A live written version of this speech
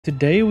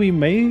Today we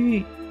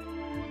may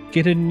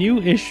get a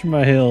new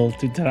Ishmael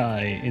to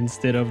try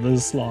instead of the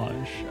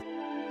slosh.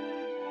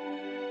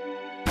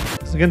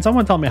 So can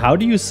someone tell me, how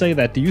do you say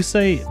that? Do you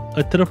say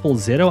a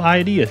 000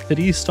 ID, a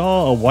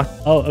 3-star, or what?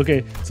 Oh,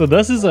 okay. So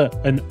this is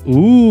an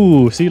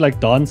ooh. See, like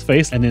Don's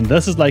face, and then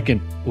this is like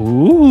an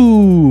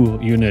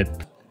ooh unit.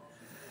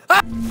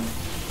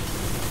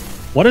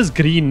 What does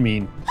green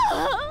mean?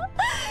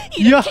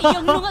 Yeah,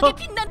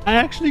 I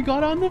actually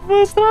got on the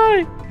first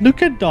try.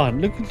 Look at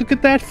Don. Look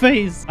at that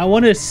face. I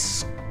want to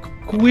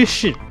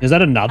squish it. Is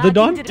that another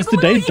Don? Is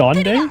today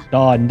Don Day?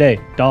 Don Day.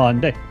 Don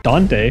Day.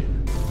 Don Day?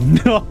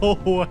 No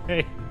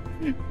way.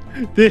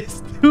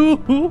 There's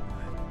two.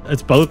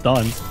 It's both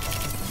Dons.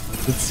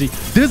 Let's see.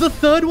 There's a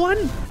third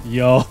one?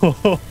 Yo.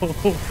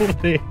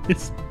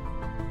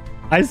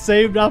 I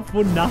saved up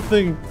for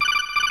nothing.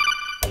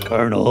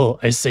 Colonel,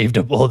 I saved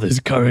up all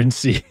this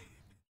currency.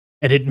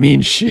 And it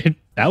means shit.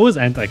 That was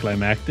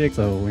anticlimactic.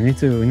 So we need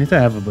to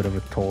have a bit of a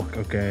talk,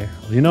 okay?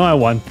 You know I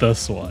want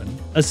this one.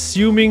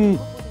 Assuming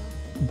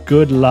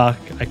good luck,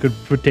 I could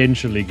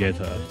potentially get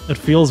her. It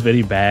feels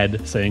very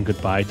bad saying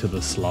goodbye to the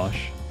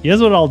slosh.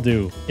 Here's what I'll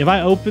do. If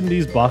I open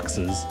these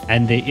boxes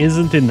and there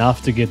isn't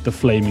enough to get the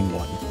flaming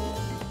one,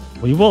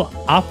 we will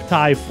up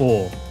tie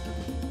 4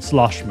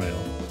 slosh mail.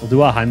 We'll do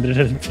 100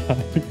 at a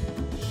time.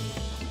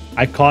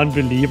 I can't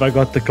believe I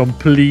got the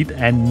complete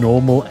and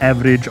normal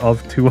average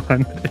of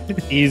 200.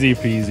 Easy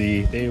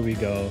peasy. There we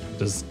go.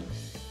 Just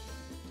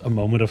a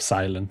moment of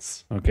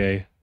silence.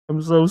 Okay.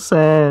 I'm so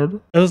sad.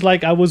 It was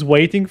like I was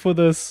waiting for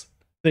this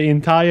the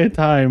entire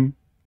time.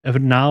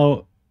 But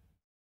now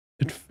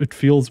it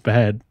feels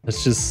bad.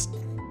 It's just...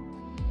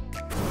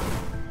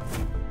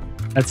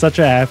 That's such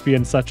a happy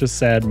and such a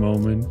sad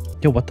moment.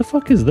 Yo, what the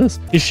fuck is this?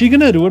 Is she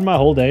gonna ruin my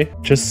whole day?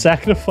 Just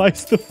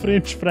sacrifice the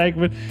French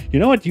fragment. You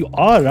know what? You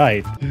are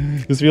right.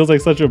 This feels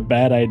like such a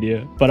bad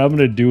idea. But I'm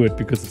gonna do it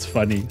because it's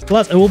funny.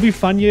 Plus, it will be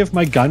funnier if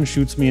my gun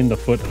shoots me in the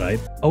foot, right?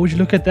 Oh, would you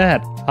look at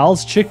that?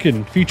 Hal's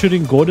Chicken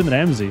featuring Gordon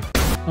Ramsay.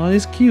 Oh,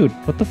 he's cute.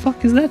 What the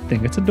fuck is that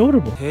thing? It's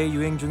adorable.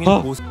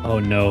 Oh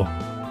no.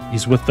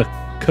 He's with the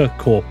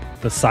K-Corp,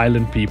 the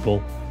silent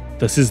people.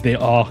 This is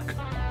their arc.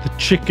 The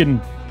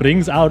chicken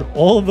brings out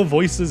all the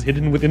voices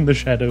hidden within the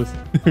shadows.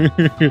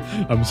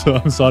 I'm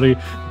sorry.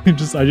 I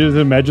just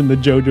imagine the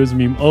JoJo's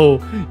meme.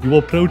 Oh, you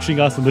approaching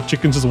us, and the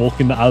chicken's just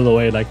walking the other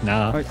way like,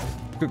 nah.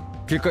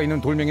 길가에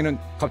있는 돌멩이는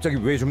갑자기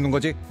왜 줍는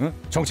거지? 응?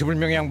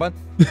 정치불명의 양반?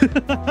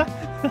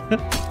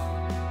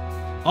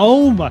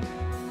 Oh my.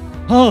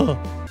 Oh,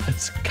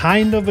 it's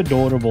kind of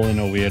adorable in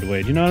a weird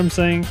way. Do you know what I'm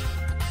saying?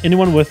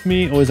 Anyone with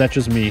me, or is that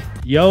just me?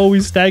 Yo, we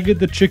staggered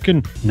the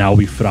chicken. Now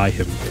we fry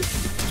him.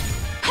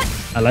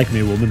 I like me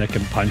a woman that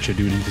can punch a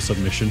dude into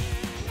submission.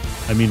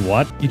 I mean,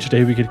 what? Each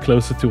day we get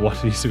closer to what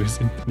he's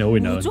using. No,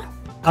 we don't.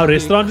 Our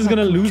restaurant is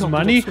gonna lose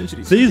money?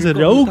 There's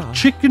rogue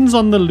chickens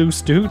on the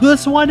loose, dude.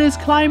 This one is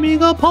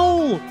climbing a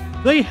pole.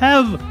 They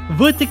have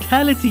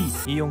verticality.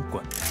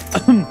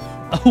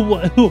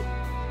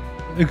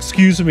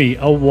 Excuse me,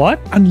 a what?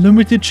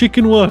 Unlimited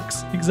chicken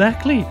works.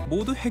 Exactly.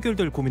 모두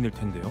해결될 고민일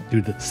텐데요.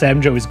 Dude,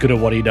 Samjo is good at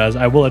what he does,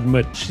 I will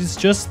admit. She's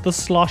just the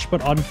slosh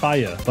but on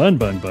fire. Burn,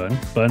 burn, burn.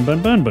 Burn,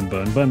 burn, burn, burn,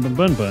 burn, burn, burn,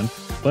 burn, burn.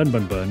 Burn,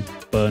 burn, burn,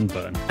 burn,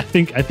 burn. I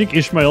think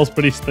Ishmael's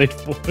pretty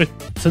straightforward.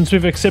 Since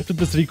we've accepted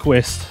this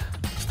request,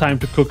 it's time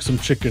to cook some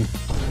chicken.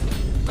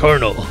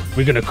 Colonel,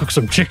 we're gonna cook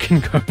some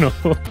chicken, Colonel.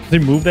 They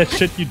move that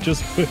shit you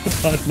just put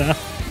on now.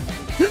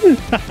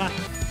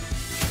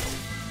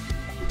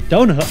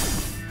 Don't hurt.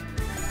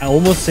 I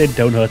almost said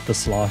don't hurt the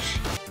slosh.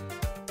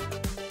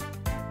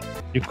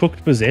 You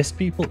cooked possessed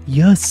people?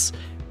 Yes.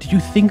 Do you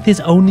think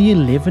there's only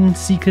 11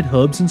 secret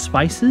herbs and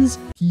spices?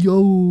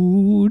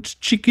 Yo, it's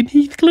Chicken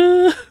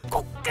Heathcliff.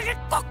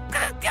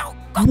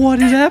 What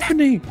is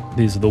happening?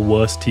 These are the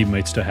worst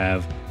teammates to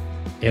have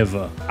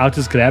ever.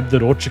 Altus grabbed the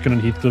raw chicken on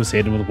Heathcliff's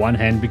head and with one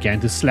hand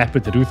began to slap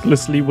it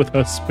ruthlessly with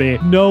her spear.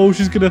 No,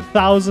 she's gonna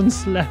 1,000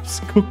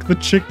 slaps cook the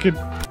chicken.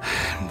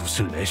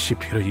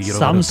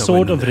 Some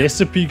sort of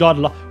recipe got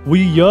lost.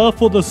 We here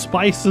for the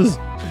spices.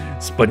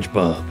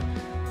 SpongeBob,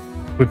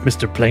 with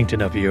Mr.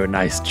 Plankton up here, a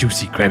nice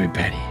juicy Krabby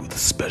Patty. With a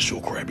special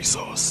Krabby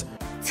sauce.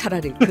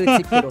 차라리 그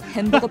집으로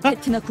햄버거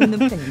패티나 굽는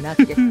편이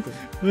낫겠군.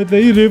 Were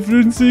they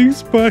referencing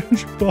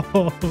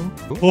SpongeBob?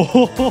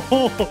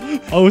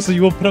 Oh, so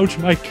you approach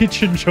my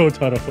kitchen,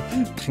 Shotaro.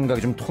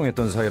 생각이 좀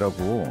통했던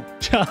사이라고.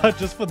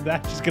 Just for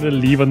that, she's gonna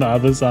leave on the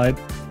other side.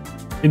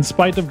 In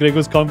spite of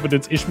Gregor's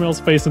confidence, Ishmael's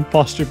face and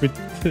posture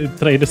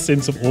betrayed a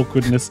sense of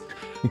awkwardness.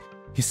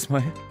 He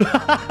smiled.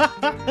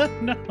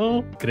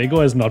 No.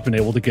 Gregor has not been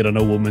able to get on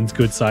a woman's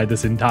good side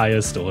this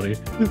entire story.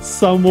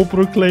 Some will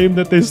proclaim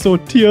that they saw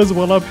tears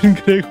well up in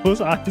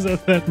Gregor's eyes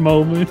at that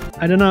moment.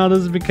 I don't know how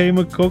this became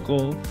a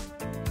cook-off,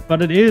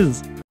 but it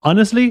is.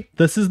 Honestly,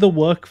 this is the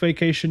work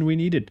vacation we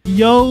needed.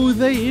 Yo,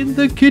 they in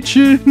the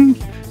kitchen.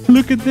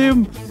 Look at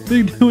them.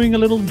 They're doing a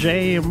little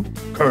jam.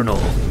 Colonel,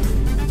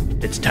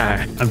 it's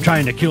time. I'm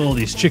trying to kill all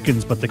these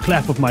chickens, but the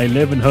clap of my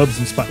 11 herbs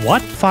and spice.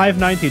 What?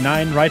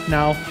 $5.99 right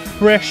now.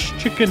 Fresh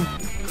chicken.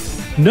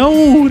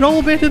 No,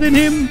 no better than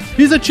him.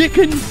 He's a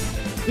chicken.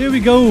 There we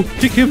go.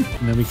 Kick him.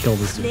 And then we kill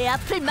this dude. 내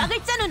앞을 막을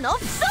자는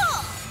없어.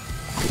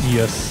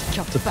 Yes.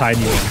 It's a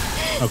tiny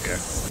one. Okay.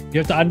 You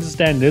have to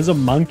understand, there's a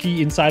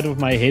monkey inside of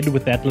my head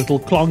with that little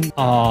clong.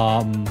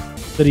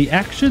 The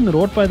reaction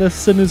wrought by the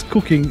sinner's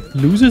cooking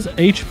loses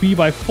HP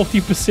by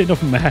 40%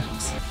 of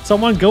max.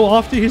 Someone go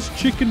after his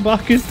chicken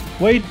bucket.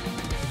 Wait.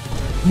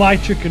 My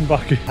chicken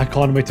bucket. I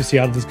can't wait to see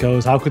how this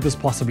goes. How could this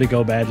possibly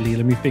go badly?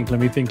 Let me think.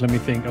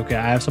 Okay,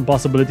 I have some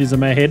possibilities in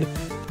my head.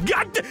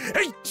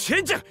 에이,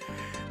 젠장!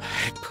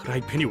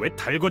 프라이팬이 왜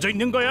달궈져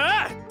있는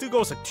거야?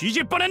 뜨거워서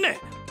뒤질 뻔했네.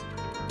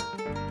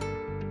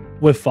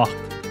 We're fucked.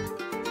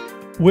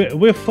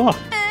 We're fucked.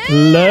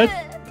 Let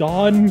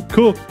Don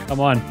cook. Come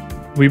on.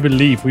 We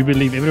believe.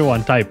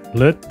 Everyone type.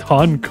 Let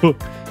Don cook.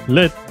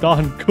 Let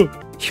Don cook.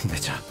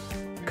 힘내자.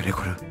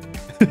 그레고르.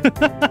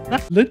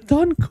 Let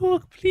Don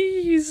cook,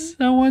 please.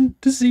 I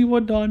want to see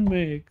what Don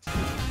makes.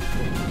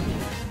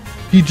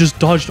 He just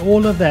dodged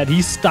all of that.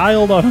 He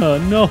styled on her.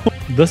 No.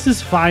 This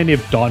is fine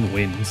if Don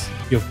wins.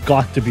 You've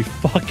got to be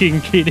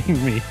fucking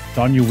kidding me.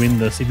 Don, you win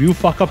this. If you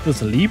fuck up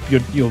this leap,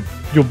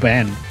 you're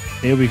banned.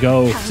 There we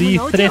go. See,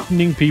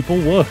 threatening people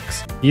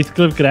works.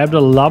 Heathcliff grabbed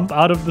a lump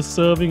out of the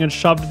serving and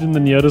shoved it in the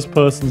nearest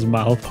person's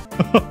mouth.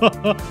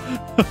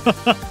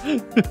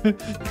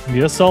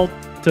 The assault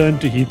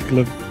turned to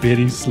Heathcliff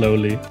very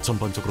slowly.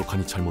 전반적으로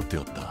간이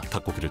잘못되었다.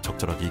 닭고기를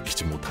적절하게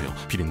익히지 못하여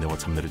비린내와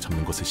잡내를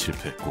잡는 것에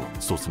실패했고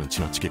소스는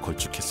지나치게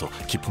걸쭉해서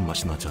깊은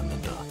맛이 나지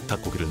않는다.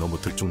 닭고기를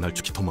너무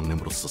들쭉날쭉히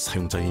도막냄으로써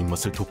사용자의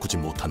입맛을 돋구지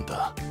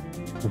못한다.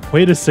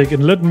 Wait a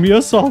second, let me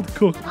assault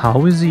cook.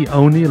 How is he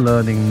only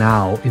learning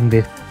now in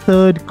their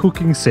third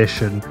cooking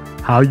session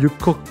how you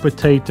cook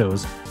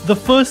potatoes? The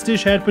first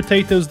dish had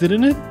potatoes,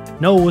 didn't it?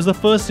 No, was the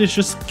first dish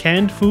just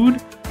canned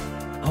food?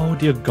 Oh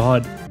dear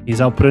God. He's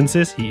our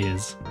princess? He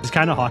is. He's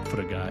kind of hot for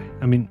a guy.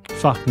 I mean,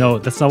 fuck, no,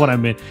 that's not what I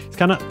meant. He's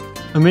kind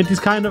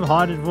of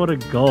hot for a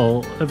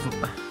girl.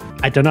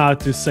 I don't know how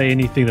to say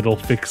anything that'll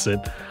fix it.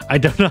 I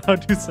don't know how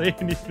to say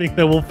anything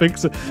that will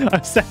fix it.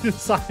 I sat in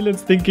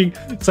silence thinking,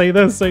 say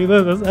this,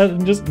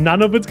 and just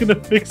none of it's gonna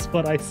fix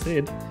what I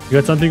said. You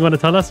got something you want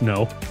to tell us?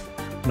 No.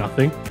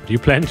 Nothing. What are you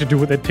planning to do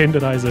with that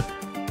tenderizer?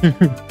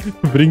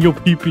 Bring your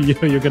pee-pee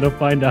here, you're gonna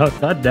find out.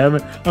 God damn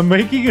it. I'm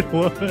making it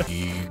worse.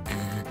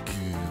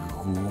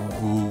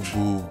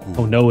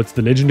 Oh no, it's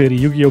the legendary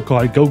Yu-Gi-Oh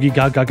card Gogi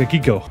Gaga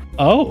Gakiko.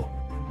 Oh.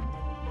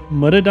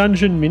 Murder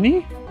Dungeon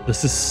Mini?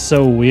 This is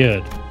so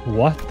weird.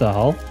 What the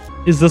hell?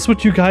 Is this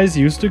what you guys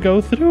used to go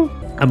through?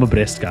 I'm a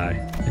breast guy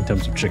in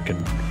terms of chicken.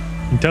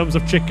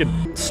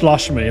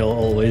 Slosh Mail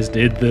always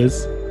did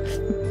this.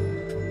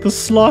 The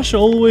Slosh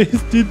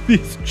always did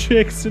these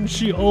checks and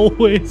she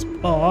always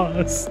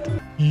passed.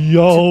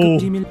 Yo.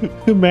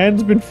 The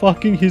man's been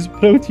fucking his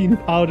protein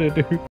powder,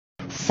 dude.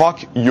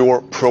 Fuck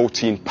your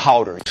protein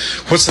powder.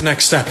 What's the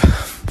next step?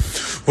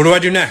 What do I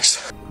do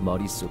next?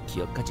 머릿속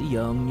기억까지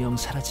영영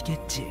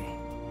사라지겠지.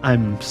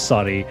 I'm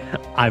sorry.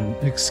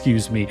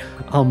 Excuse me.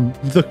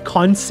 The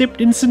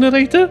concept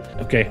incinerator?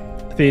 Okay,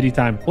 theory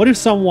time. What if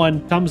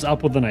someone comes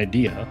up with an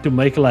idea to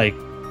make like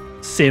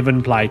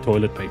 7-ply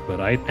toilet paper,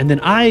 right? And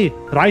then I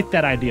write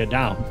that idea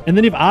down. And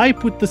then if I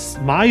put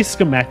my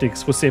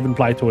schematics for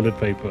 7-ply toilet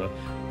paper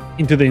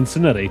into the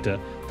incinerator,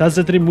 does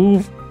it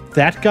remove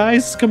that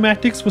guy's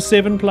schematics for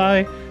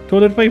 7-ply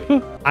toilet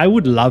paper? I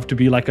would love to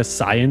be like a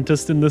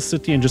scientist in this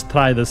city and just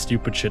try this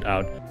stupid shit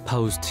out.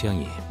 파우스트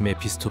양이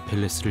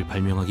메피스토펠레스를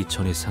발명하기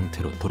전의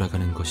상태로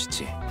돌아가는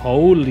것이지.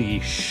 Holy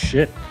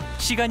shit.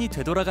 시간이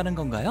되돌아가는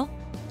건가요?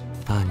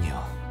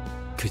 아니요.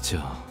 그저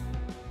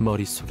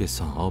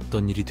머릿속에서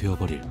없던 일이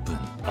되어버릴 뿐.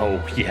 Oh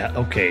yeah,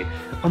 okay.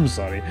 I'm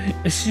sorry.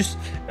 It's just...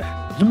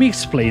 Let me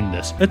explain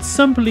this. It's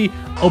simply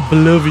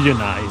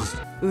oblivionized.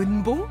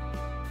 은봉?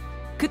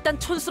 그딴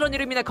촌스러운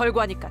이름이나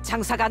걸고 하니까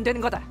장사가 안 되는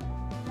거다.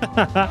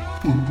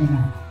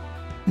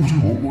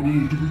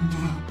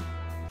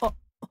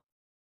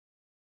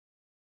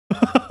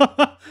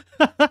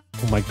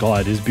 Oh my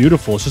god, it's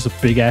beautiful. It's just a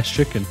big ass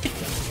chicken.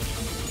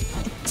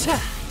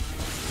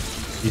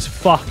 He's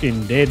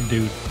fucking dead,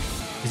 dude.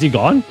 Is he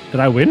gone? Did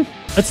I win?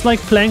 It's like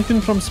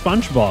Plankton from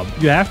SpongeBob.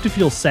 You have to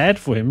feel sad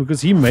for him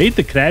because he made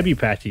the Krabby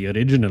Patty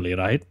originally,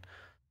 right?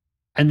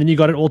 And then you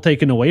got it all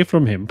taken away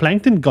from him.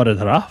 Plankton got it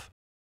rough.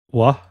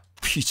 What?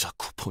 피자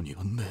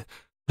쿠폰이었네.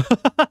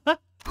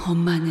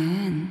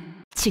 엄마는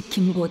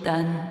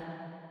치킨보단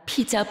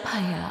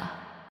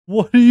피자파야.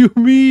 What do you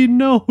mean?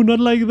 No, not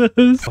like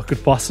this. What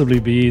could possibly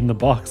be in the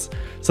box?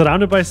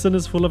 Surrounded by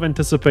sinners full of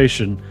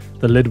anticipation,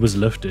 the lid was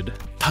lifted.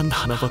 단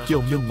하나밖에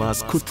없는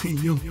마스코트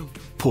인형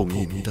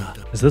봉이입니다.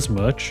 Is this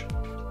merch?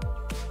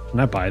 Can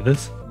I buy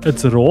this?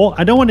 It's raw.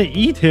 I don't want to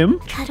eat him.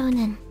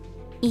 카로는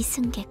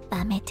이승객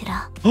맘에 들어.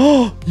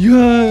 Oh,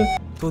 yeah.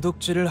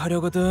 도둑질을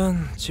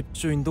하려거든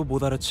집주인도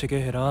못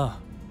알아채게 해라.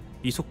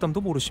 이 속담도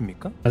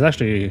모르십니까? That's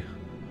actually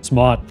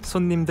smart.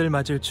 손님들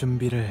맞을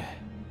준비를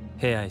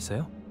해야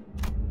해서요.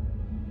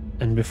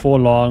 And before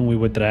long, we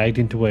were dragged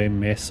into a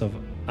mess of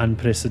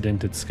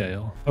unprecedented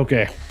scale.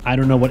 Okay, I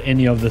don't know what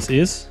any of this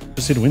is.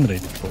 Just hit win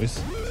rate, boys.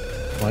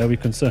 Why are we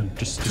concerned?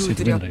 Just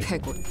hit win rate.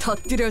 패고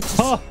터뜨려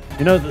주시. Oh,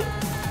 you know,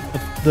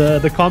 the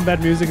The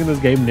combat music in this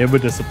game never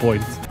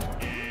disappoints.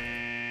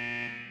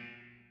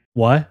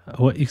 What?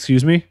 What?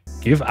 Excuse me?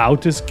 Give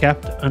Outis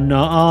Captain.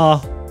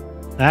 Nah,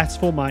 that's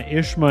for my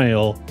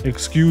Ishmael.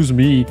 Excuse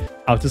me.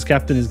 Outis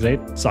Captain is great.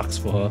 Sucks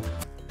for her.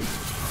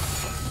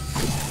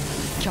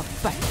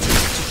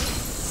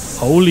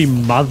 Holy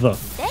mother.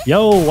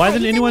 Yo, why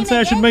didn't anyone say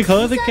I should make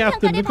her the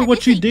captain? Look at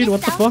what she did.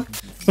 What the fuck?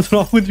 What's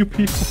wrong with you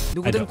people?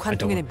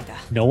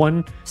 No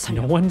one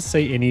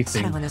say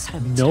anything.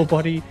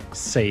 Nobody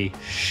say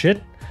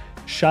shit.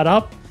 Shut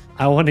up.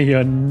 I want to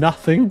hear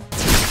nothing.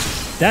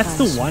 That's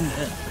the one.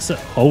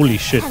 Holy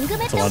shit.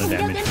 That's a lot of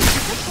damage.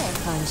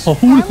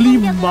 Holy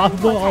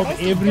mother of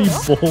every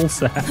ball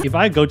sack. If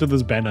I go to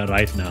this banner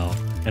right now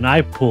and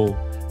I pull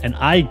and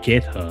I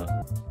get her,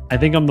 I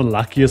think I'm the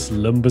luckiest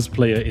Limbus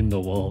player in the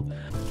world.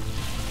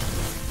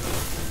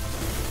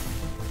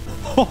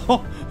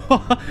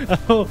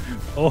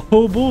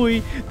 Oh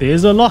boy,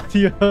 there's a lot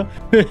here.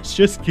 It's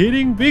just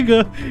getting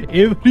bigger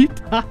every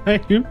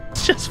time.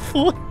 It's just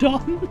 4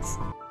 dons.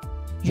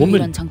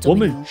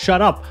 Woman,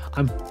 shut up.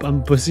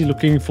 I'm busy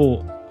looking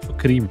for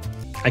cream.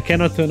 I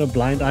cannot turn a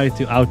blind eye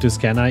to Outis,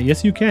 can I?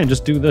 Yes, you can.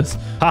 Just do this.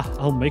 Ha,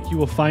 I'll make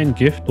you a fine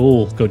gift.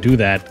 Oh, go do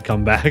that.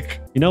 Come back.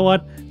 You know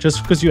what?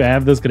 Just because you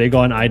have this Gregor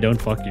and I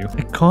don't fuck you.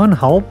 I can't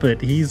help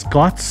it. He's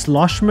got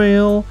slosh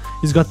mail.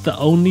 He's got the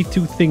only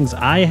 2 things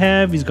I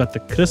have. He's got the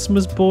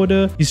Christmas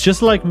border. He's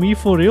just like me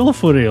for real,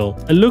 for real.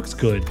 It looks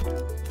good.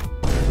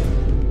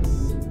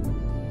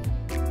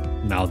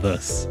 Now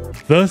this.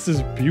 This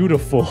is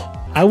beautiful.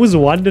 I was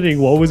wondering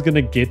what was going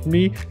to get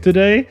me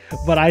today,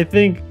 but I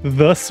think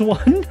this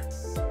one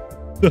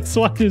is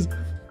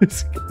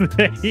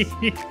great.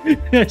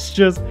 It's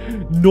just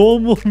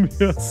normal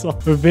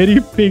Miyasa, a very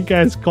pink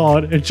ass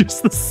card, and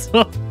just the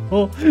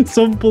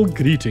simple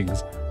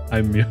greetings.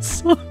 I'm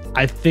Miyasa.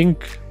 I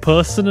think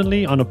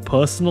personally, on a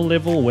personal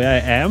level, where I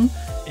am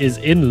is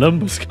in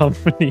Limbus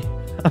company.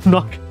 I'm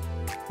not.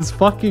 This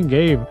fucking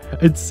game,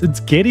 it's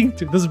getting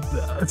to this.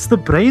 It's the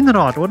brain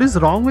rot. What is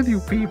wrong with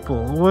you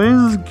people? Why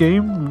is this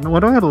game? Why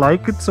do I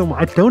like it so much?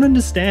 I don't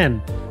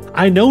understand.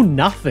 I know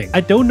nothing.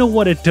 I don't know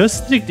what a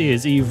district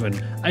is even.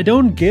 I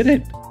don't get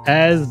it.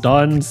 As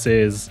Don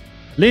says,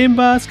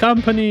 Limbus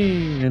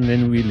company, and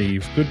then we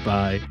leave.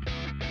 Goodbye.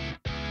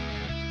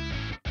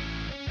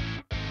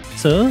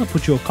 Sir,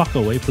 put your cock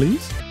away,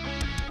 please.